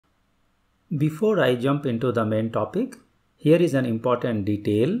Before I jump into the main topic, here is an important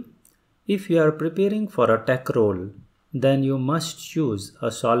detail. If you are preparing for a tech role, then you must choose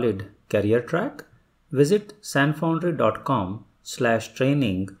a solid career track. Visit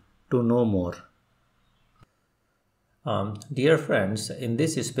sanfoundry.com/training to know more. Dear friends, in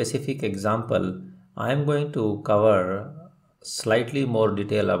this specific example, I am going to cover slightly more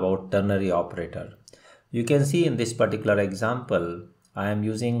detail about ternary operator. You can see in this particular example, I am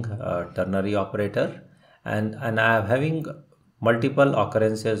using a ternary operator and I am having multiple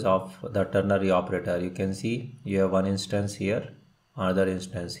occurrences of the ternary operator. You can see you have one instance here, another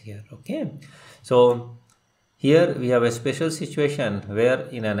instance here. Okay, so here we have a special situation where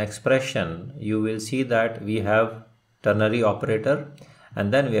in an expression you will see that we have ternary operator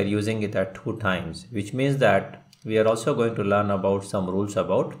and then we are using it at 2 times, which means that we are also going to learn about some rules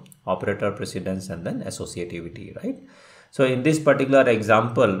about operator precedence and then associativity, right? So in this particular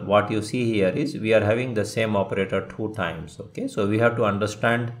example, what you see here is we are having the same operator 2 times. Okay, so we have to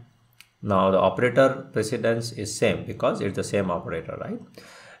understand now the operator precedence is same because it's the same operator, right?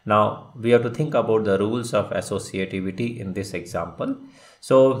 Now we have to think about the rules of associativity in this example.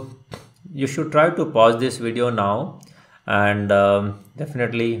 So you should try to pause this video now and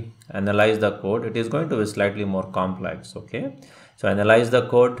definitely analyze the code. It is going to be slightly more complex. Okay, so analyze the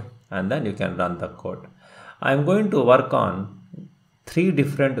code and then you can run the code. I am going to work on three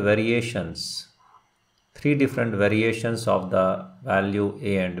different variations of the value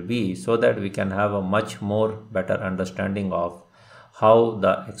A and B so that we can have a much more better understanding of how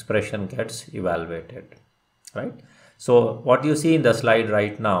the expression gets evaluated, right? So what you see in the slide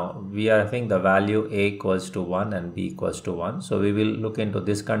right now, we are having the value A equals to 1 and B equals to 1. So we will look into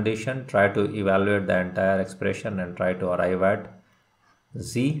this condition, try to evaluate the entire expression and try to arrive at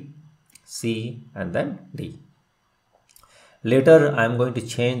Z, C and then D. Later I am going to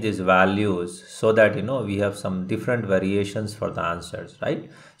change these values so that we have some different variations for the answers, right?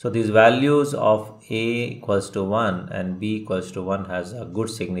 So these values of A equals to 1 and B equals to 1 has a good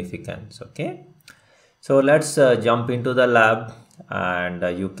significance. Okay, so let's jump into the lab and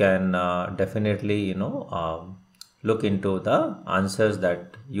you can definitely look into the answers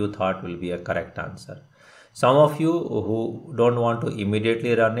that you thought will be a correct answer. Some of you who don't want to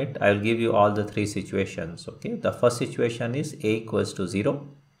immediately run it, I will give you all the three situations. Okay, the first situation is A equals to 0.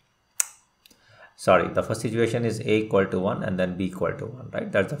 Sorry, the first situation is A equal to 1 and then B equal to 1, right?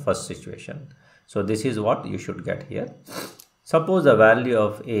 That's the first situation. So this is what you should get here. Suppose the value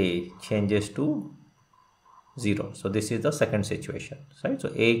of A changes to 0. So this is the second situation, right? So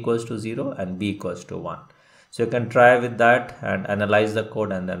A equals to 0 and B equals to 1. So you can try with that and analyze the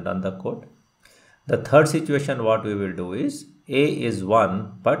code and then run the code. The third situation, what we will do is A is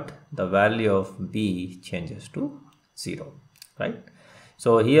 1, but the value of B changes to 0, right?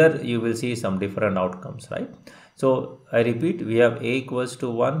 So here you will see some different outcomes, right? So I repeat, we have A equals to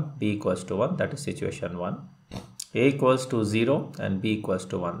 1, B equals to 1, that is situation 1. A equals to 0 and B equals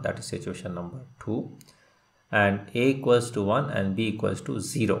to 1, that is situation number 2. And A equals to 1 and B equals to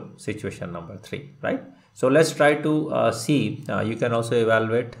 0, situation number 3, right? So let's try to see, you can also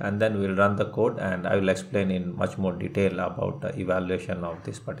evaluate and then we'll run the code and I will explain in much more detail about the evaluation of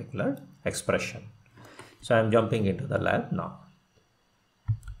this particular expression. So I'm jumping into the lab now.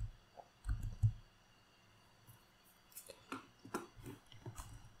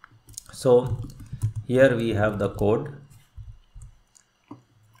 So here we have the code.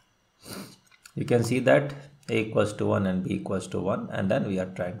 You can see that A equals to 1 and B equals to 1 and then we are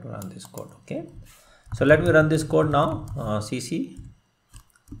trying to run this code. Okay, so let me run this code now, cc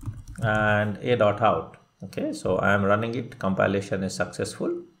and a dot out. Okay, so I am running it, compilation is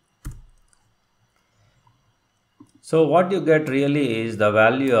successful. So what you get really is the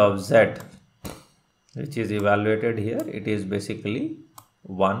value of z, which is evaluated here. It is basically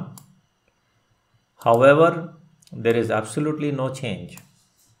 1. However, there is absolutely no change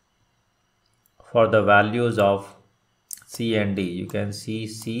for the values of C and D. You can see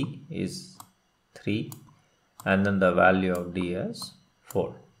C is 3 and then the value of D is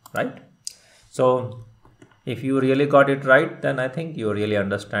 4, right? So if you really got it right, then I think you really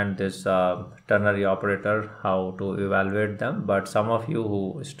understand this ternary operator, how to evaluate them. But some of you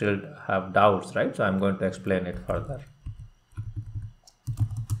who still have doubts, right? So I'm going to explain it further.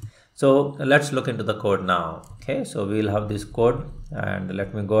 So let's look into the code now. Okay, so we'll have this code and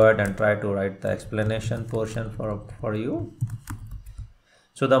let me go ahead and try to write the explanation portion for you.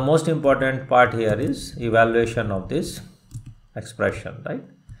 So the most important part here is evaluation of this expression, right?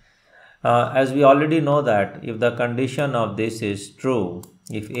 As we already know that if the condition of this is true,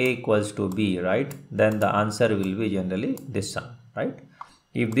 if A equals to B, right, then the answer will be generally this sum, right?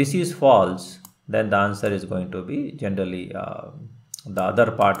 If this is false, then the answer is going to be generally the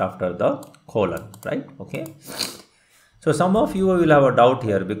other part after the colon, right? Okay. So some of you will have a doubt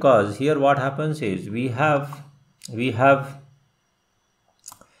here, because here what happens is we have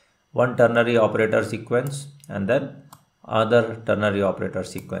one ternary operator sequence and then other ternary operator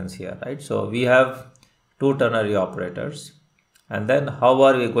sequence here, right? So we have two ternary operators, and then how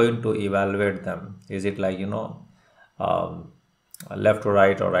are we going to evaluate them? Is it like, left to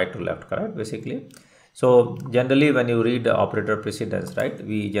right or right to left, correct, basically? So generally when you read operator precedence, right,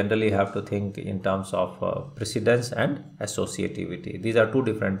 we generally have to think in terms of precedence and associativity. These are two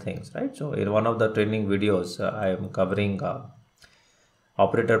different things, right? So in one of the training videos, I am covering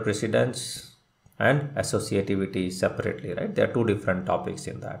operator precedence and associativity separately, right? There are two different topics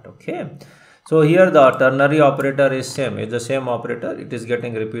in that. Okay. So here the ternary operator is same. It's the same operator. It is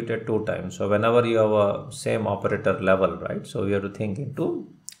getting repeated two times. So whenever you have a same operator level, right? So we have to think into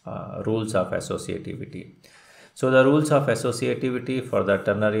rules of associativity. So the rules of associativity for the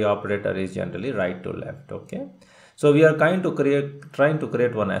ternary operator is generally right to left. Okay. So we are trying to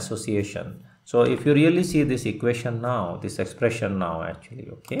create one association. So if you really see this equation now, this expression now actually,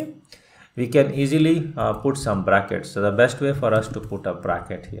 okay, we can easily put some brackets. So the best way for us to put a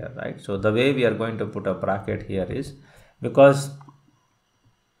bracket here, right? So the way we are going to put a bracket here is, because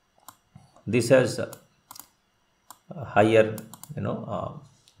this has a higher,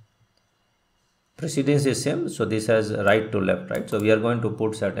 precedence is same, so this has right to left, right? So we are going to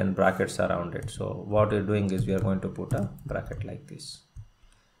put certain brackets around it. So what we're doing is we are going to put a bracket like this.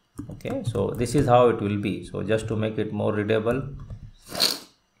 Okay, so this is how it will be. So just to make it more readable,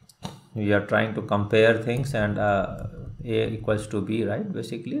 we are trying to compare things, and A equals to B, right,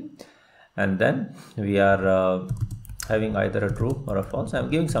 basically, and then we are having either a true or a false. I'm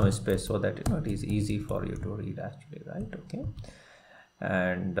giving some space so that it is easy for you to read actually, right? Okay,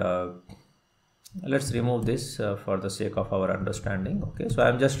 and let's remove this for the sake of our understanding. Okay, so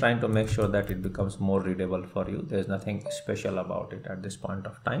I'm just trying to make sure that it becomes more readable for you. There's nothing special about it at this point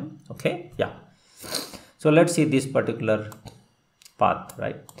of time. Okay, yeah. So let's see this particular path,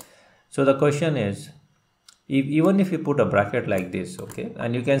 right? So the question is, even if you put a bracket like this, okay,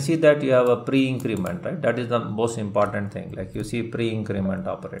 and you can see that you have a pre-increment, right? That is the most important thing. Like you see pre-increment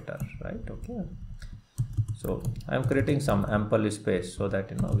operator, right? Okay. So I'm creating some ample space so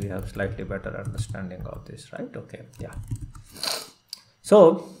that we have slightly better understanding of this, right? Okay, yeah.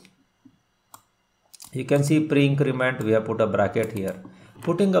 So you can see pre-increment, we have put a bracket here.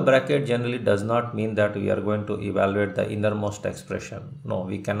 Putting a bracket generally does not mean that we are going to evaluate the innermost expression. No,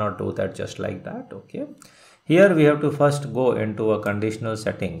 we cannot do that just like that. Okay. Here we have to first go into a conditional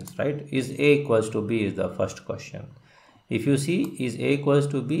settings, right? Is A equals to B is the first question. If you see, is A equals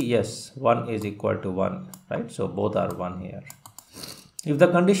to B? Yes, 1 is equal to 1, right? So both are 1 here. If the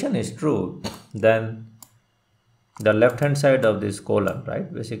condition is true, then the left hand side of this column,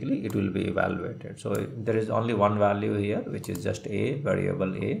 right, basically it will be evaluated. So there is only one value here, which is just A,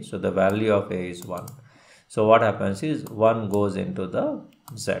 variable A. So the value of A is 1. So what happens is 1 goes into the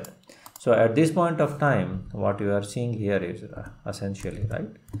Z. So at this point of time, what you are seeing here is essentially, right,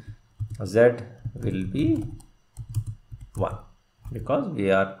 Z will be 1, because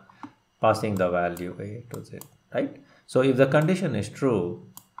we are passing the value A to Z, right? So if the condition is true,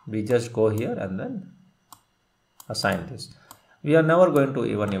 we just go here and then assign this. We are never going to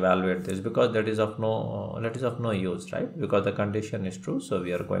even evaluate this, because that is of no use, right? Because the condition is true, so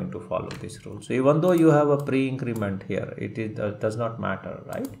we are going to follow this rule. So even though you have a pre-increment here, it does not matter,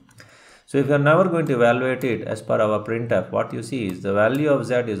 right? So if you are never going to evaluate it as per our printf, what you see is the value of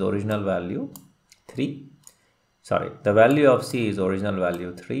Z is original value 3. Sorry, the value of C is original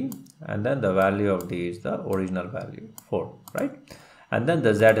value 3, and then the value of D is the original value 4, right? And then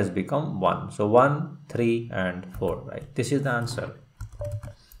the Z has become 1. So 1, 3 and 4, right? This is the answer.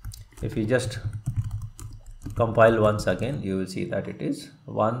 If you just compile once again, you will see that it is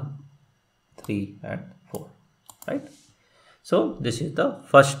 1, 3 and 4, right? So this is the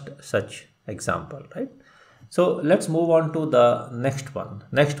first such example, right? So let's move on to the next one.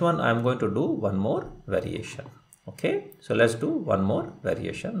 Next one, I'm going to do one more variation. Okay, so let's do one more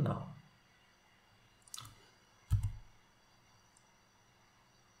variation now.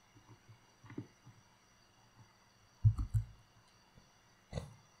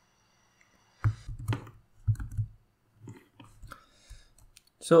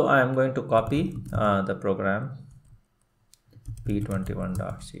 So I am going to copy the program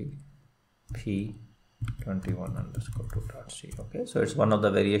p21.c, p21_2.c. Okay, so it's one of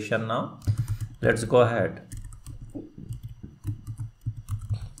the variation now. Let's go ahead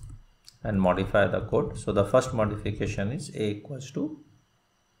and modify the code. So the first modification is A equals to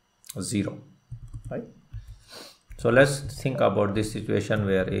 0, right? So let's think about this situation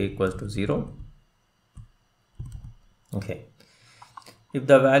where a equals to 0. Okay, if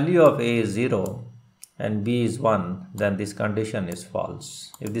the value of a is 0 and b is 1, then this condition is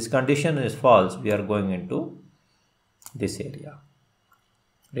false. If this condition is false, we are going into this area.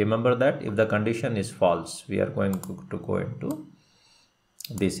 Remember that if the condition is false, we are going to go into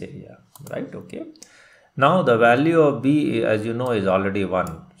this area, right? Okay, now the value of b, as you know, is already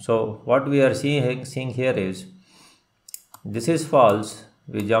 1. So what we are seeing here is this is false,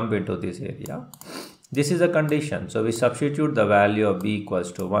 we jump into this area. This is a condition, so we substitute the value of b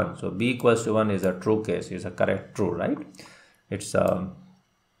equals to 1. So b equals to 1 is a true case, is a correct true, right? It's a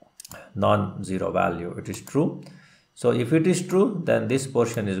non-zero value, it is true. So if it is true, then this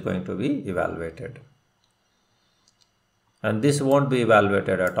portion is going to be evaluated. And this won't be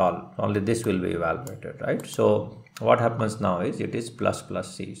evaluated at all, only this will be evaluated, right? So what happens now is it is plus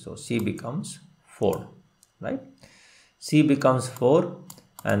plus c, so c becomes 4, right? C becomes 4,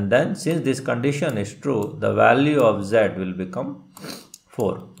 and then since this condition is true, the value of z will become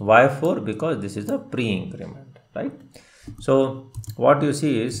 4. Why 4? Because this is a pre-increment, right? So what you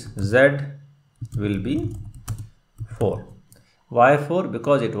see is z will be 4. Why 4?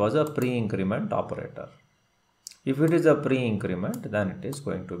 Because it was a pre-increment operator. If it is a pre-increment, then it is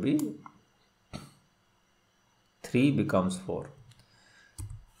going to be 3 becomes 4.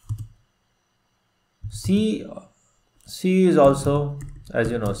 C is also,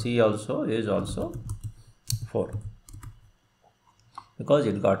 as you know, C also is also 4 because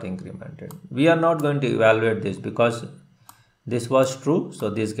it got incremented. We are not going to evaluate this because this was true, so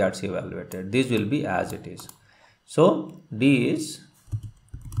this gets evaluated. This will be as it is. So D is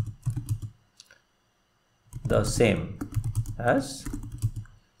the same as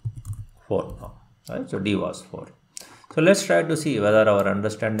 4 now, right? So D was 4. So let's try to see whether our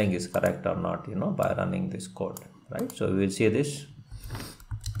understanding is correct or not, by running this code, right? So we will see this.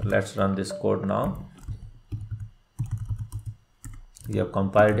 Let's run this code now. We have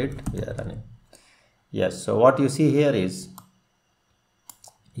compiled it, we are running. Yes, so what you see here is,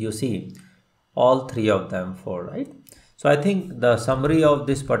 you see all 3 of them 4, right? So I think the summary of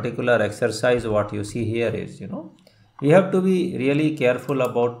this particular exercise, what you see here is, we have to be really careful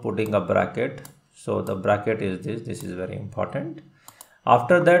about putting a bracket. So the bracket is this is very important.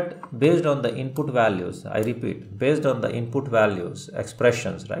 After that, based on the input values, I repeat, based on the input values,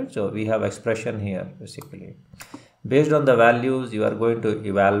 expressions, right? So we have expression here basically. Based on the values, you are going to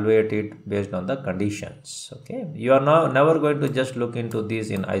evaluate it based on the conditions, okay? You are never going to just look into these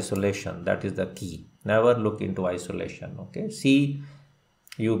in isolation. That is the key. Never look into isolation, okay?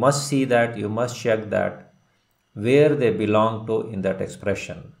 You must see that, you must check that where they belong to in that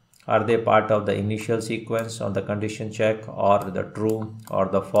expression. Are they part of the initial sequence on the condition check, or the true or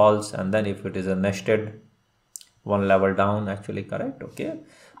the false? And then if it is a nested, one level down actually, correct, okay?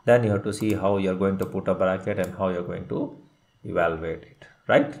 Then you have to see how you're going to put a bracket and how you're going to evaluate it,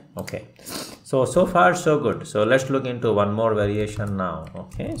 right? Okay, so far so good. So let's look into one more variation now,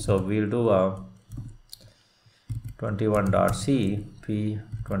 okay? So we'll do a 21.c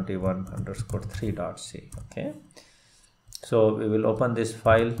p21_3.c, okay? So we will open this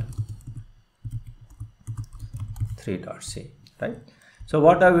file 3.c, right? So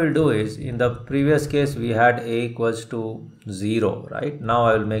what I will do is, in the previous case we had a equals to 0, right? Now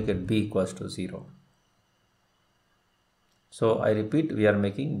I will make it b equals to 0. So I repeat, we are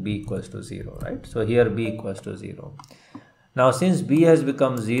making b equals to 0, right? So here b equals to 0. Now since b has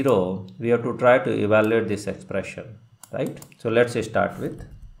become 0, we have to try to evaluate this expression, right? So let's start with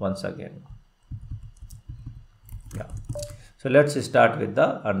once again. Yeah. So let's start with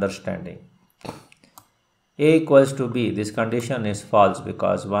the understanding. A equals to b, this condition is false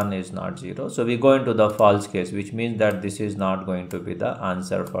because 1 is not 0. So we go into the false case, which means that this is not going to be the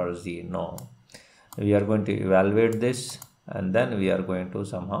answer for z. No. We are going to evaluate this and then we are going to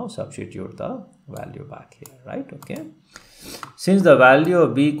somehow substitute the value back here, right? Okay. Since the value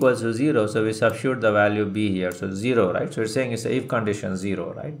of b equals to 0, so we substitute the value b here. So 0, right? So it's saying it's a if condition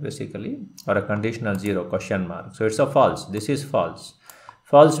 0, right? Basically, or a conditional 0 question mark. So it's a false. This is false.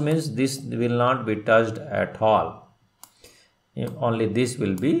 False means this will not be touched at all. Only this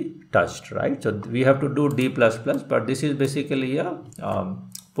will be touched, right? So we have to do d++, but this is basically a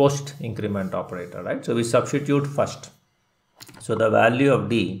post-increment operator, right? So we substitute first. So the value of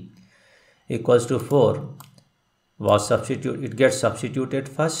d equals to 4 was substituted. It gets substituted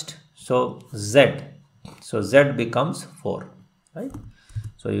first. So z becomes 4, right?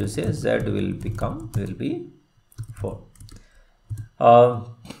 So you say z will be 4.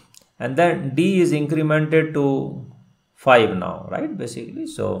 And then d is incremented to 5 now, right? Basically,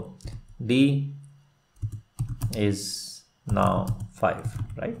 so D is now 5,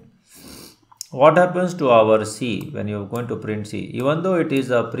 right? What happens to our C when you're going to print C? Even though it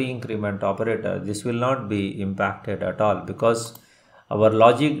is a pre-increment operator, this will not be impacted at all because our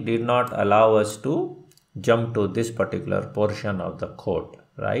logic did not allow us to jump to this particular portion of the code,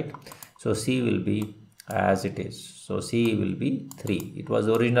 right? So C will be as it is. So C will be 3. It was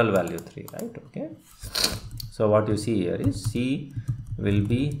original value 3, right? Okay. So what you see here is C will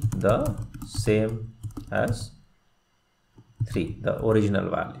be the same as 3, the original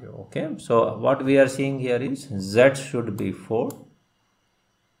value. Okay. So what we are seeing here is Z should be 4,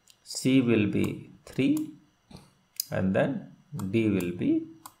 C will be 3, and then D will be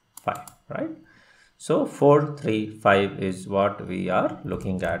 5, right? So 4, 3, 5 is what we are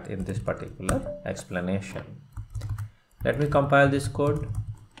looking at in this particular explanation. Let me compile this code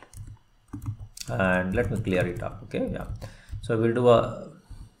and let me clear it up. Okay, yeah. So we'll do a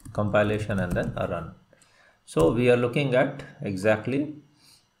compilation and then a run. So we are looking at exactly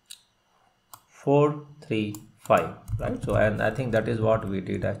 4, 3, 5, right? So, and I think that is what we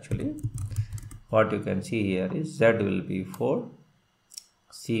did actually. What you can see here is Z will be 4,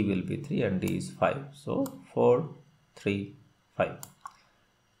 C will be 3, and D is 5. So 4, 3, 5.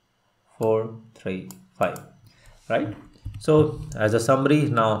 4, 3, 5, right? So as a summary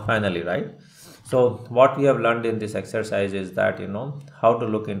now, finally, right? So what we have learned in this exercise is that, how to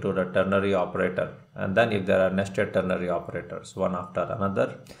look into the ternary operator, and then if there are nested ternary operators one after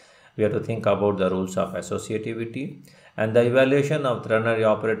another, we have to think about the rules of associativity, and the evaluation of ternary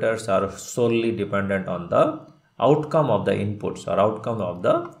operators are solely dependent on the outcome of the inputs or outcome of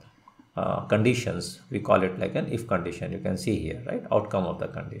the conditions. We call it like an if condition. You can see here, right? Outcome of the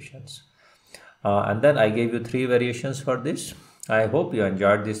conditions. And then I gave you 3 variations for this. I hope you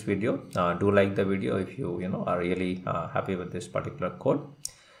enjoyed this video. Do like the video if you are really happy with this particular code.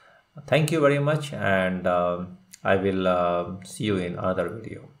 Thank you very much, and I will see you in another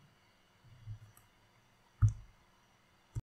video.